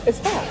 It's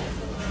hot.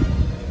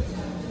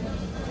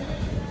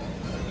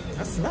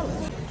 I smell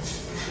it.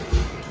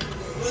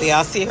 See,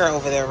 y'all see her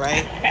over there,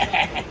 right?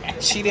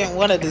 She didn't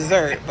want a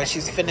dessert, but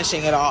she's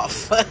finishing it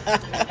off.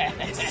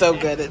 It's so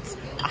good. It's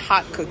a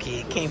hot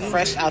cookie. It came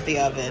fresh out the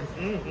oven.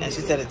 And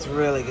she said it's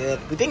really good.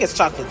 We think it's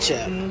chocolate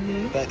chip,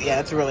 but yeah,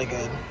 it's really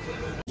good.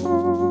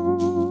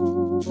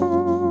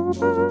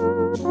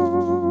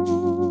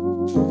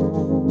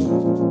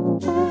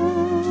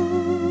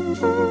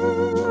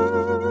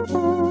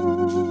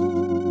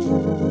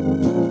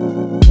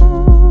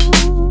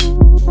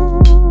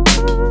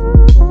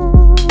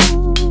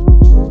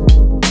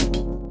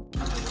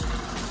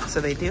 So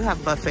they do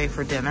have buffet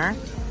for dinner,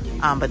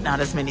 but not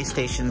as many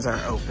stations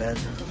are open.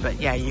 But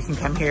yeah, you can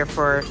come here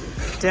for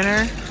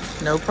dinner,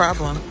 no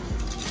problem.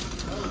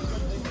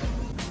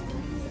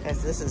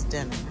 As this is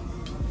dinner.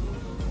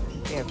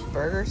 We have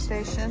burger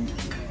station.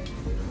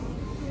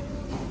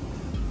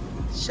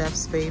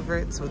 Chef's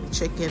favorites with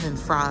chicken and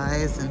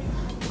fries, and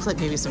looks like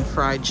maybe some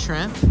fried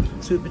shrimp,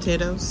 sweet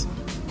potatoes,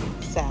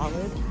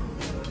 salad.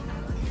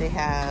 They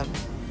have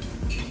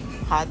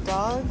hot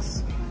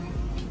dogs,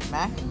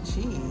 mac and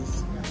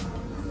cheese.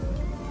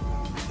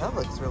 That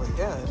looks really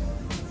good.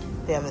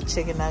 They have the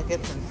chicken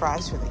nuggets and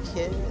fries for the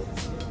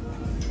kids.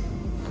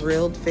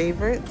 Grilled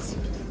favorites.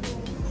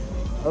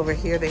 Over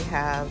here they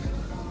have,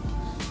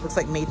 looks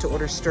like made to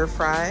order stir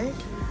fry.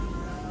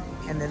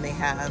 And then they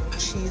have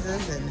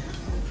cheeses and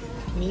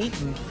meat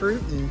and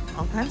fruit and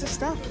all kinds of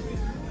stuff.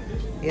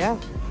 Yeah,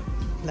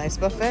 nice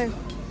buffet.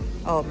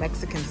 Oh,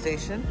 Mexican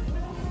station.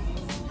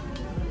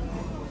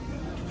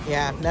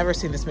 Yeah, I've never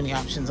seen this many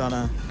options on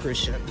a cruise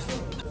ship.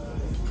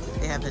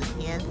 They have an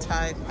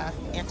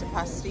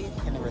antipasti, I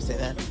can never say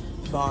that,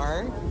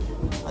 bar.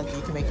 Like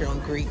you can make your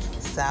own Greek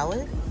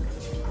salad.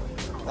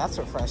 That's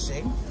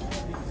refreshing.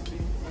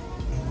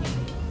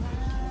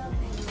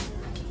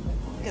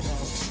 Look at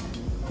this.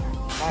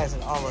 Guys,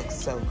 it all looks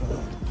so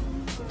good.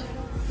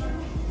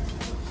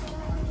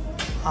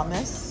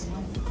 Hummus.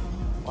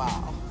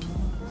 Wow.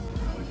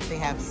 They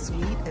have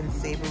sweet and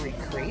savory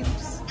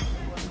crepes.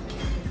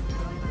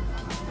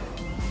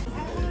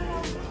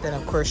 Then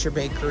of course your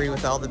bakery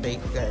with all the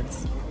baked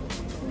goods.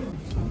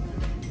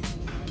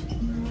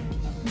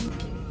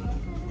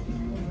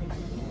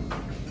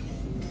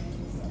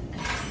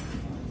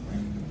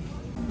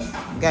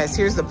 Guys,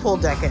 here's the pool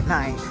deck at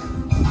night.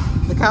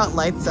 Look how it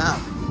lights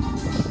up.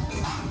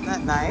 Isn't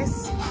that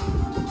nice?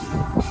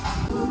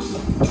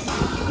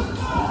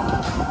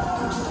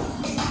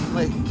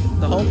 Like,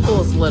 the whole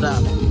pool's lit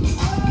up.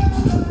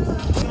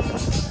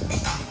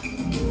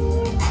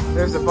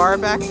 There's a bar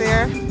back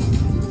there.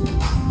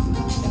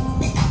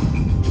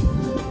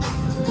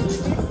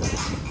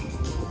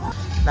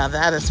 Now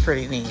that is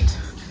pretty neat.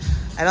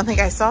 I don't think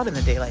I saw it in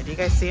the daylight. Do you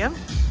guys see him?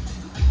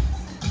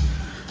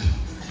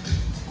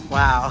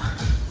 Wow.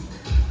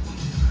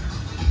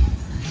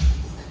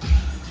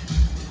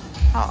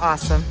 How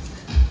awesome.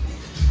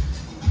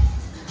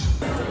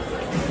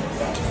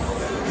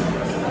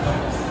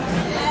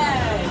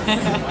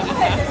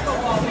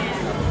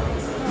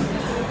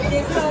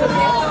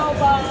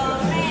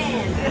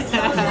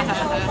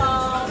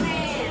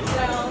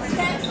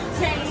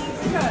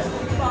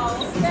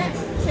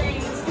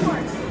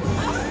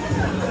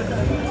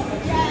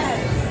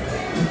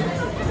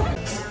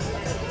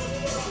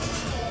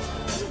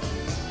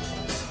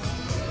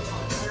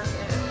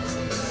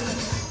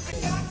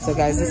 So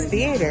guys, this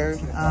theater,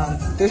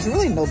 there's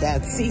really no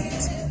bad seat.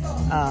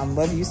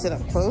 Whether you sit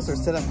up close or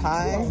sit up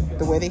high,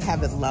 the way they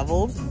have it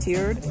leveled,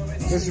 tiered,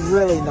 there's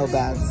really no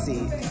bad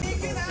seat.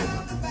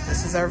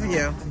 This is our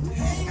view.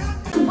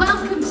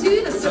 Welcome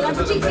to the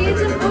Celebrity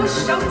Theater for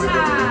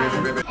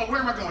Showtime. Oh,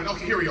 where am I going?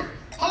 Okay, here we are.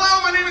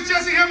 Hello, my name is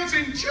Jesse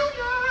Hamilton Jr.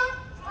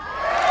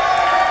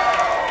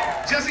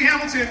 Jesse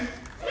Hamilton.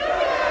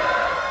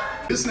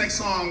 This next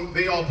song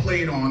they all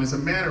played on, as a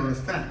matter of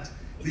fact,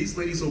 these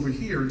ladies over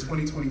here in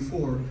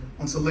 2024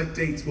 on select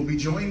dates will be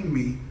joining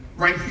me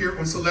right here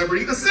on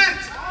Celebrity Ascent.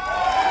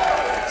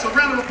 So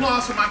round of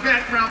applause for my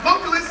background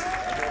vocalist.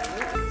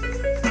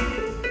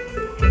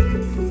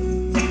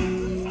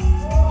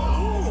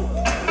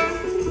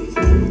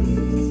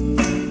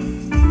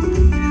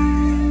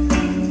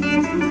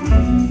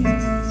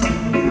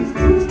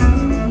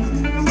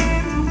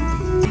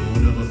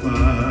 You'll never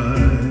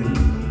find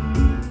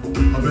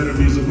a better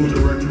musical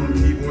director on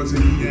keyboards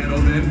and piano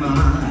than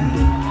mine.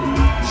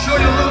 Show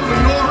your love for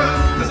Nora,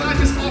 cause I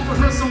just offered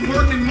her some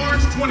work in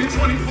March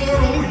 2024,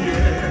 oh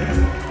yeah.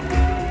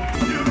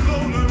 You're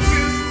gonna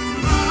miss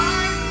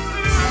my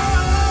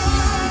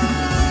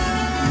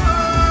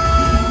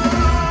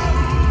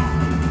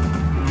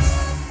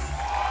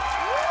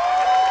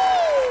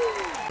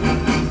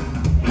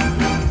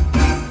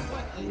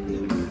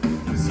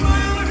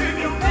smiling in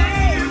your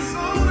face,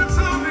 all the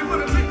time they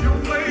wanna take your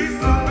place,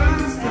 the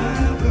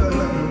bystander.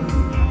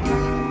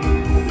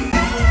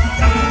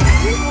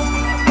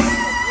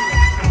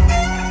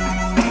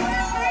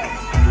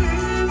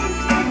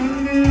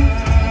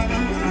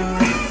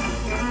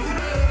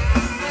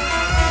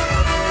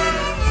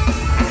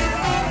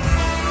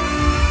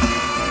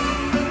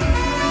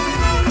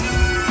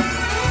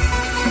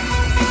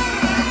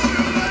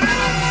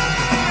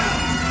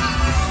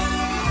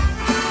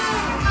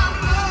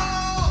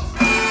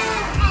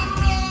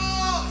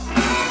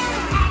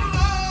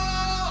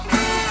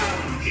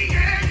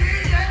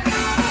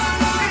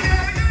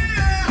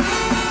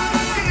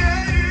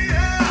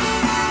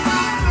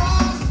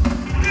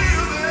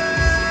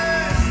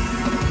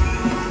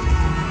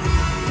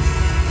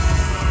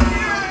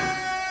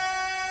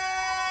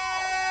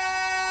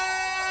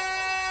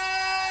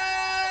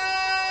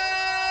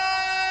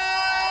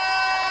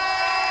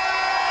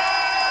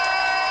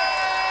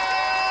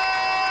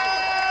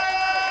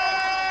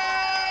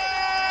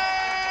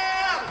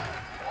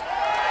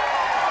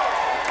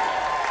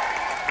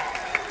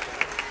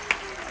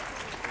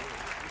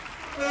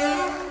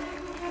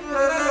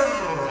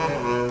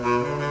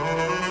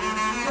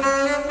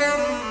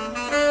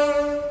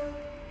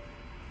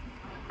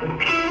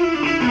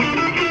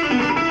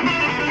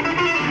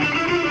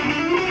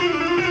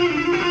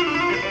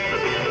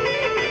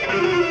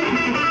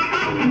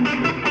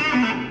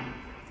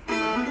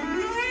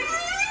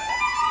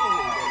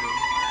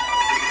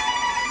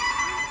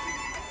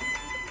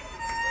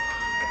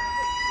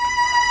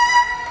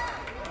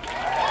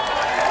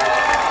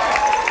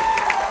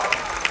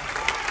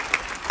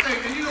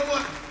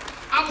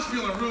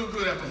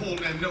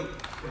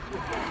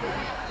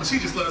 But she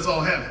just let us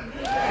all have it.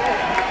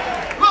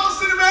 Close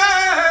to the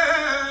man.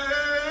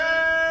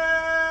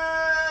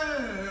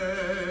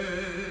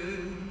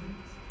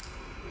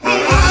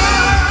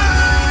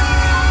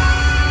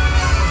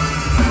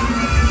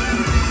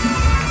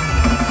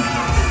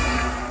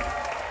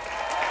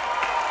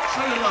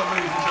 Show your love,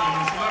 ladies and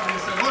gentlemen. Celebrity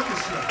Ascent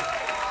Orchestra.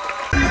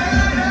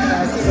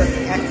 Guys, it was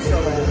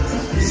excellent.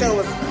 The show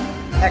was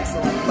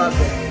excellent.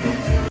 Loved it.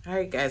 All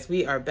right, guys,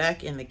 we are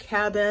back in the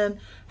cabin.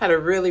 Had a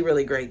really,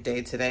 really great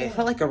day today. It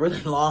felt like a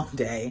really long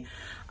day.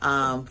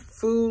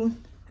 Food,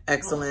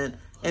 excellent.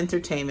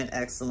 Entertainment,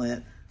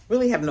 excellent.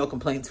 Really have no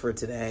complaints for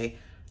today.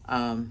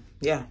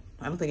 Yeah,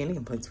 I don't think any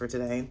complaints for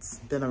today. It's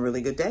been a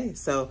really good day.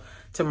 So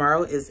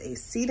tomorrow is a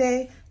sea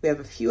day. We have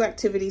a few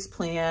activities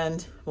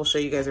planned. We'll show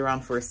you guys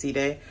around for a sea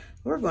day.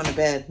 We're going to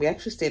bed. We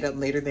actually stayed up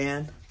later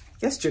than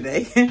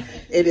yesterday.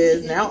 It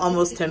is now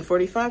almost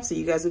 10:45, so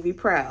you guys will be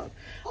proud.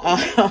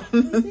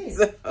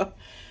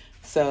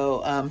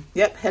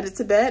 Yep, headed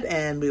to bed,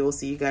 and we will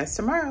see you guys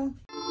tomorrow.